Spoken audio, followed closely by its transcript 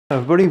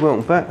Everybody,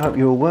 welcome back. Hope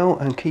you're all well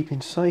and keeping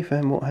safe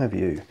and what have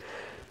you.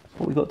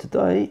 What we've got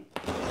today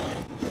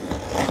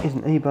is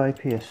an eBay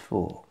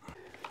PS4.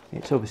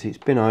 It's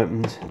been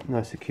opened,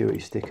 no security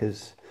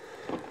stickers.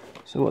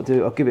 So what I'll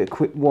do, I'll give it a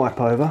quick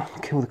wipe over,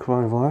 kill the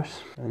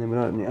coronavirus, and then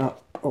we'll open it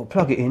up. I'll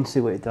plug it in,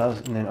 see what it does,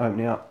 and then open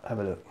it up, have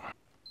a look.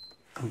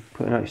 I'll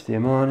put an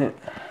HDMI on it.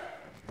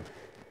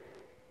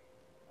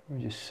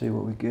 We'll just see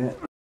what we get.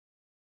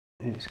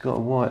 It's got a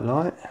white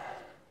light.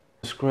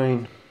 The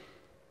screen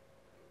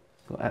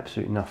got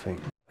absolutely nothing.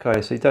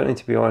 Okay, so you don't need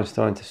to be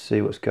Einstein to see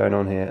what's going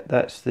on here.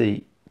 That's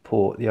the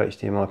port, the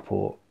HDMI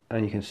port,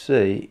 and you can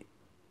see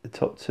the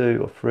top 2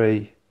 or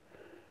 3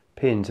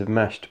 pins have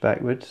mashed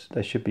backwards.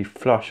 They should be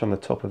flush on the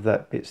top of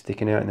that bit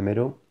sticking out in the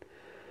middle.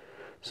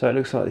 So it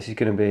looks like this is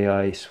going to be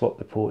a swap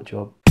the port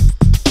job.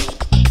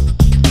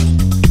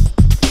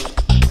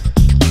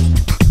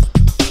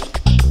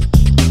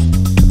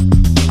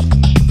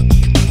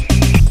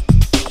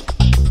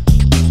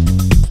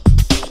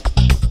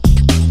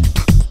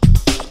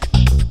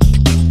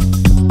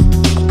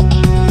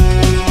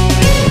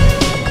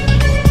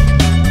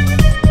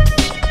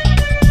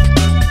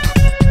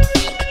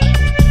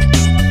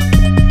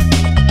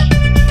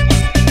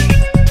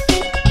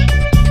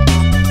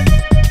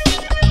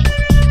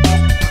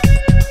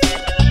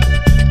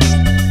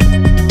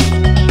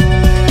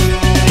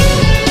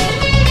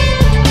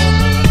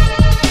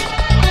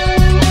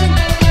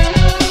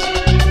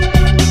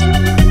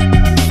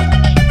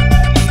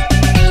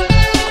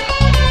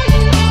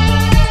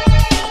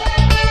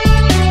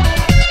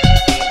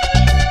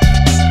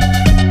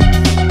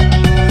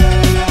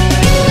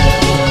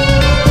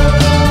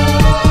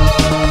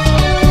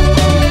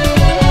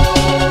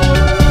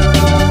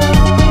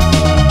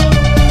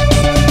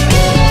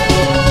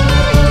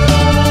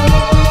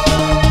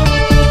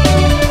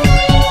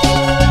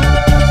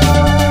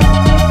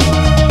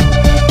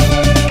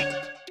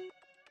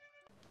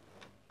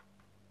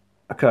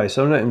 Okay,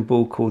 so I'm letting the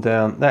ball cool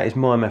down. That is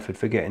my method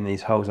for getting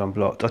these holes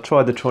unblocked. I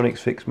tried the Tronics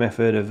Fix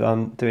method of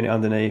doing it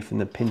underneath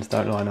and the pins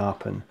don't line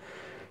up, and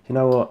you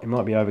know what, it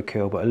might be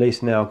overkill, but at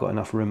least now I've got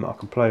enough room that I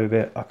can play with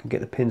it. I can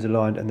get the pins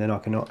aligned and then I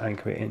can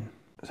anchor it in.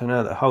 So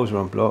now that the holes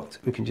are unblocked,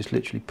 we can just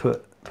literally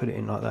put it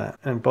in like that.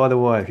 And by the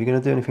way, if you're going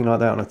to do anything like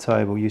that on a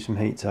table, use some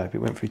heat tape. It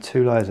went through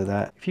 2 layers of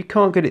that. If you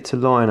can't get it to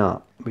line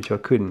up, which I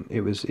couldn't,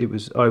 it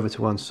was over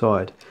to one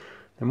side,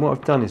 then what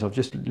I've done is I've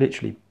just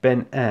literally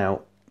bent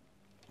out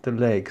the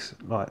legs,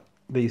 like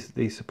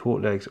these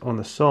support legs on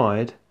the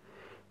side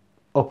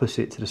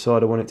opposite to the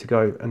side I want it to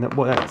go, and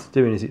what that's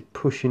doing is it's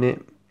pushing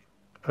it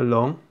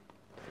along.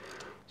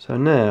 So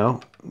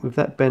now with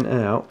that bent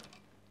out,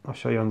 I'll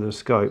show you under the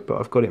scope, but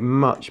I've got it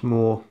much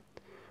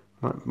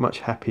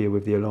happier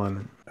with the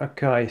alignment.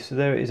 Okay, so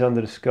there it is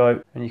under the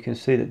scope, and you can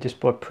see that just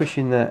by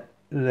pushing that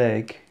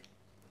leg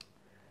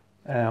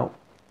out,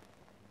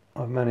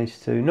 I've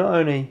managed to not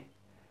only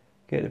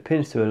get the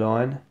pins to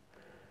align,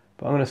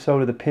 but I'm going to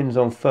solder the pins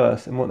on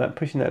first, and what that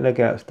pushing that leg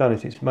out has done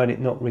is it's made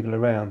it not wriggle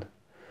around.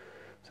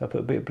 So I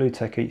put a bit of blue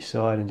tack each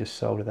side and just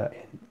solder that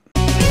in.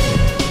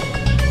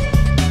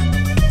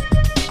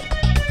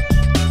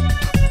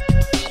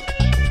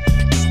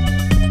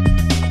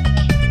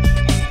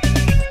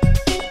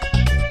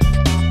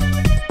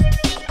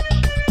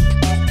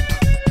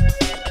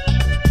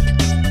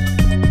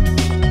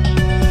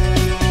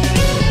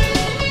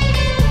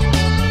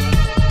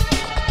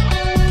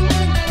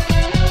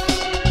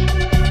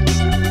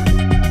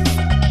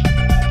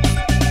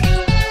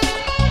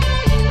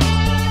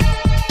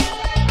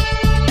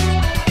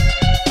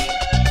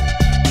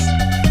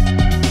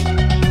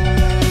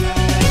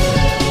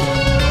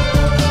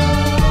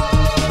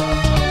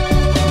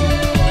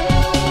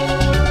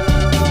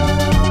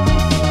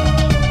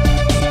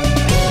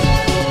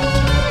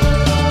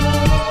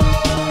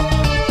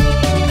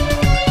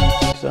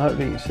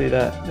 Hopefully you can see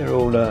that they're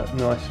all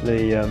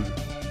nicely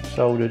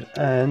soldered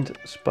and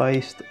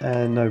spaced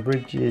and no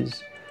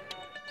bridges.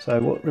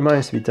 So what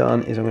remains to be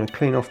done is I'm going to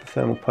clean off the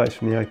thermal paste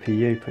from the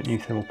OPU, put new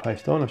thermal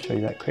paste on. I'll show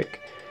you that quick.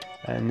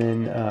 And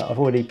then I've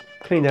already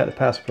cleaned out the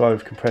power supply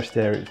with compressed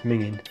air. It was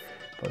minging,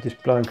 but I've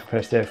just blown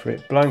compressed air through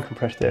it, blown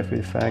compressed air through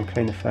the fan,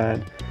 clean the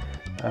fan.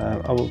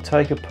 I will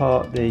take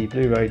apart the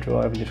Blu Ray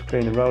drive and just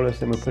clean the rollers,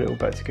 then we'll put it all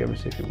back together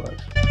and see if it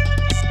works.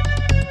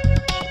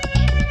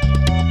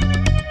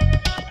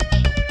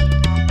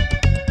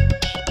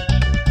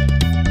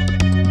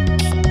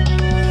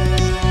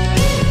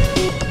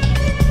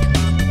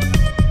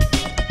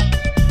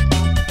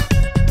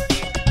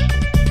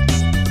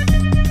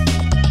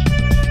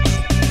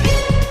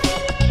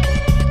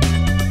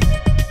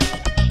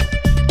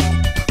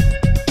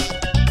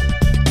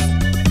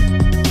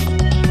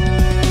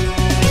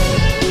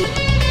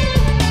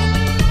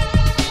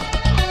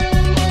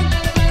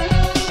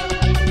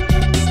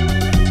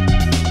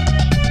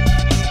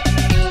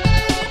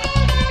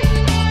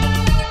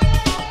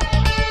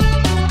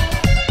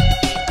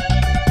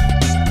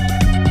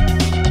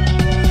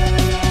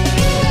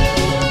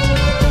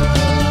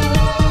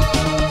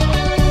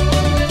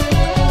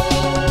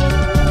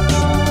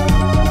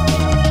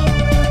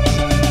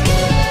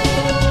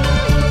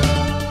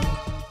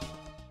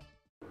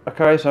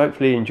 Okay, so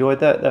hopefully you enjoyed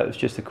that. That was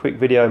just a quick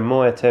video,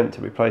 my attempt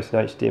to replace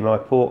an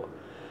HDMI port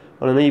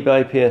on an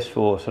eBay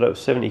PS4. So that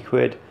was 70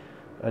 quid,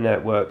 and now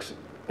it works,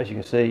 as you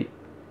can see,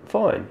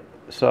 fine.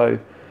 So I'm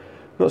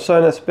not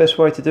saying that's the best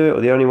way to do it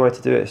or the only way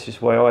to do it, it's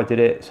just the way I did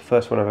it. It's the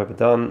first one I've ever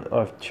done.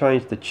 I've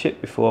changed the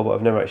chip before, but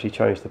I've never actually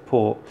changed the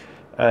port,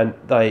 and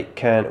they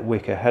can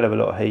wick a hell of a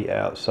lot of heat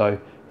out. So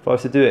if I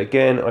was to do it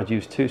again, I'd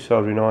use 2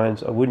 soldering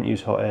irons. I wouldn't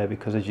use hot air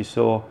because, as you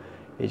saw,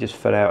 it just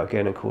fell out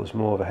again and caused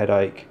more of a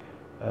headache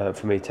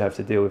for me to have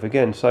to deal with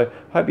again. So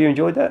hope you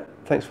enjoyed that.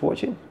 Thanks for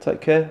watching.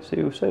 Take care. See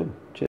you all soon. Cheers.